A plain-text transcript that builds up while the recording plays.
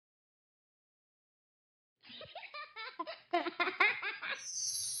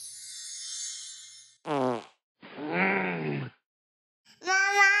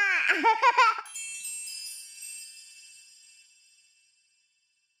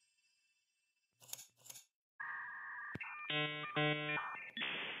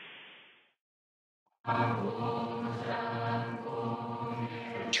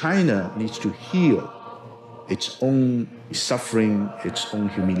China needs to heal its own suffering, its own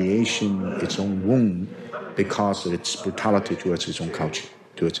humiliation, its own wound, because of its brutality towards its own culture,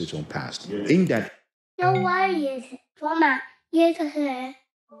 towards its own past. In that, No worries, Dolma, you to her.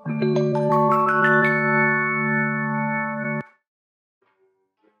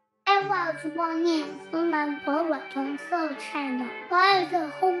 I was born in Sunland for reconcile China, while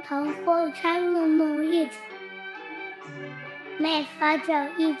the hometown for China knowledge. My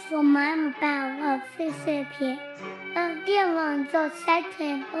father is a man of Mississippi. Again on the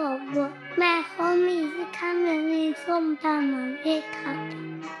second of my home is coming sometime America.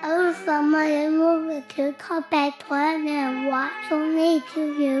 Also, my moved to Quebec and was only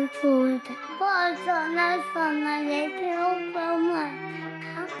 2 years old. For the national little woman,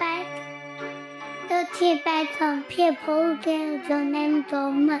 Quebec. The Tibetan people gave the name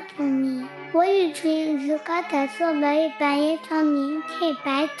Dolma to me, which is got so very by in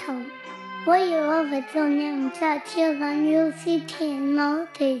Tibetan. 我以为就念在天文 UCT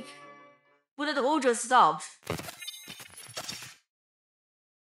notice. But it all just stopped.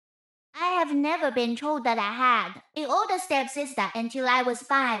 I have never been told that I had an older stepsister until I was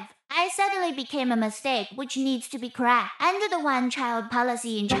 5. I suddenly became a mistake which needs to be corrected under the one-child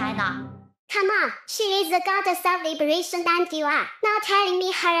policy in China. Come on, she is the goddess of liberation and you are not telling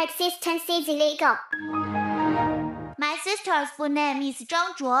me her existence is illegal. My sister's full name is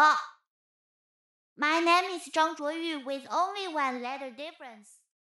Zhang Zhuo. My name is Zhang Zhuoyu with only one letter difference.